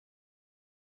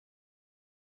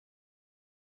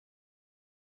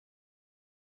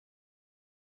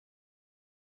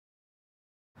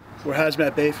We're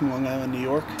Hazmat Bay from Long Island, New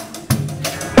York.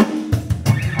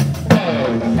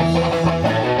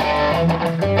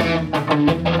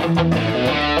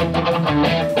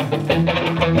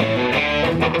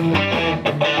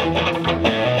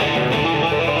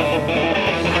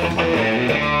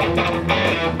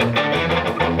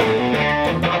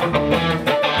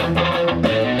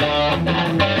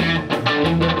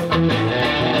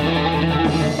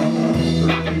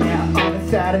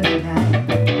 Saturday night,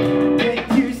 think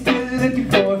you're still looking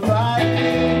for a fight.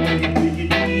 You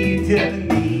need telling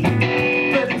me,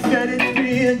 but instead it's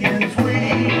big and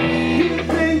sweet. You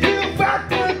think you got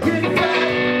the good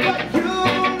fight, but you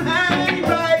don't have any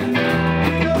right.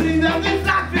 You know that this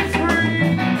life is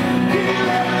free. You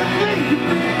everything you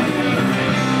bring.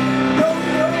 Don't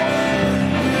know where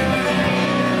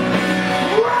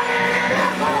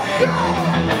to go.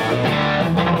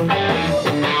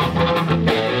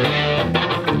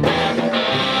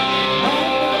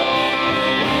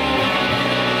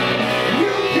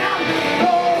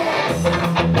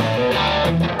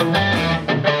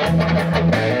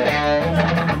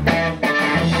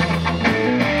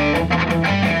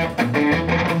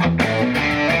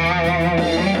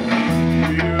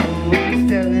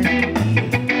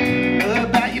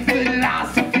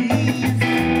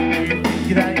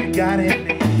 Got it,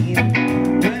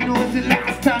 man. When was the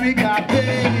last time you got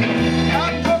paid?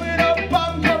 I'm coming up,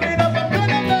 I'm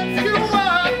gonna mess you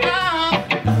up now.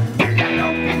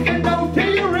 You know till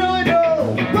you really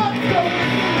know what's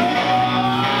going on.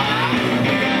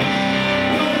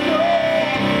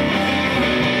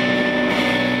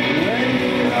 Let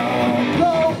it all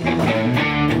go.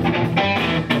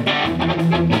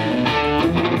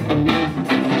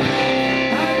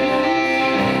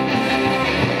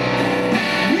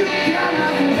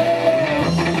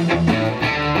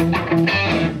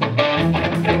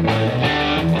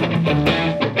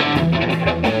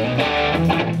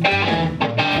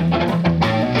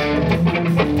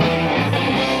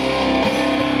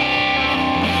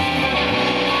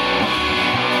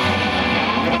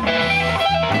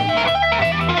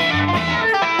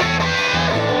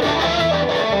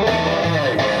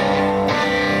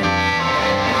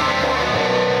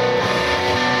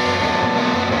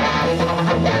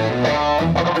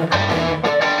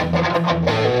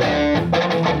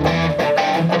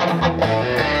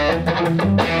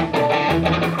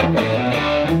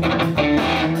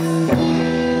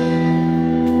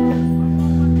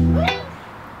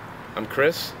 I'm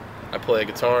Chris. I play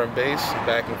guitar and bass,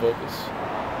 backing vocals.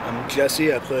 I'm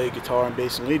Jesse. I play guitar and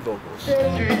bass and lead vocals.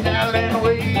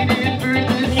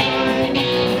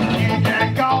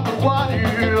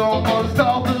 Almost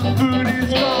all the food is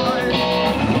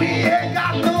gone. We ain't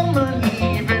got no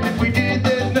money, even if we did,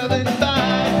 there's nothing to buy.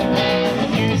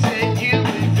 You said you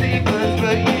would save us,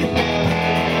 but you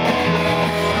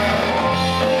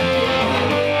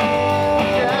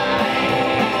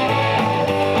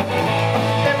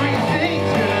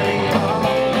everything's gonna be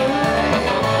alright.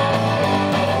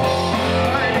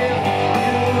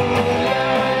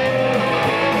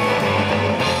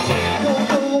 Don't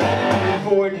go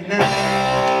for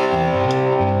tonight.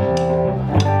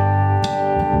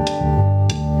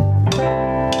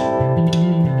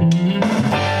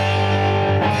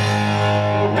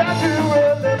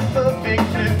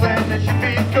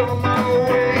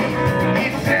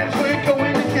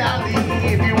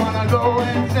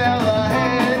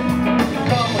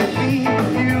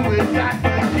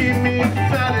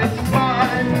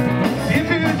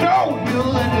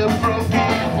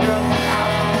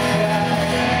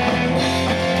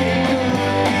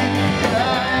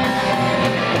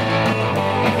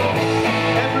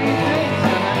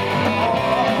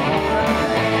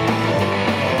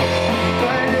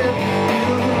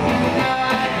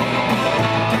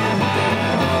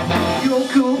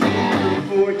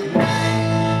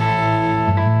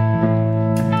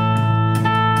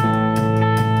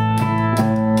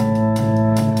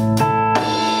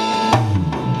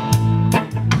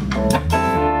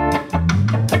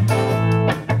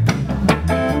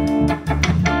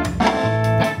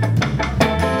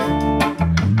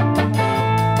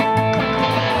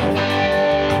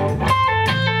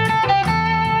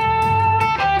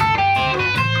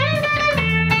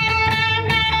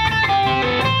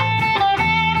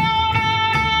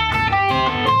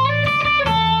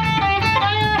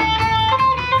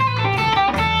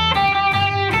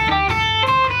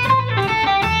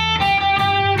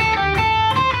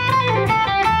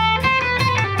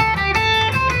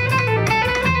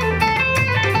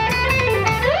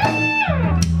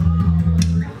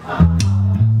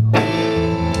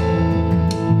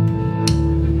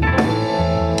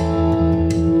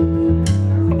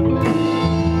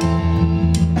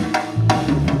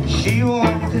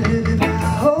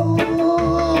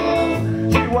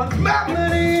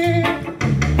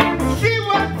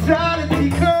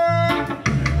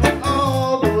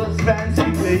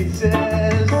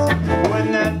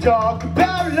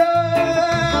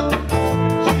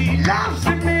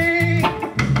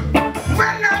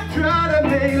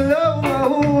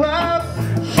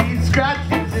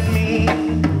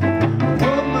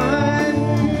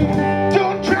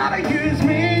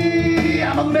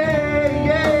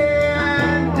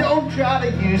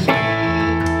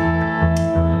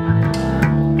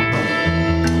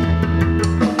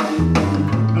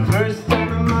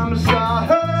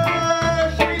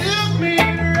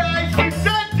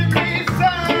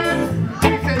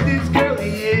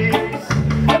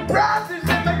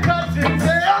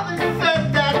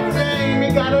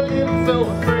 darling, I'm so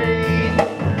afraid.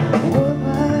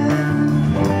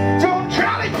 Woman, don't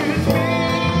try to use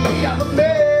me. I'm a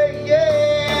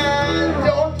man.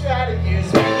 Don't try to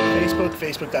use me. Facebook,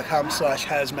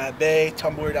 facebook.com/hazmatbay,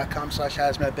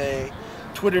 tumblr.com/hazmatbay,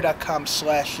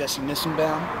 twitter.com/Jesse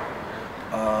Nissenbaum.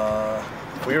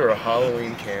 We were a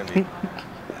Halloween candy.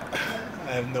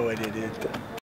 I have no idea, dude.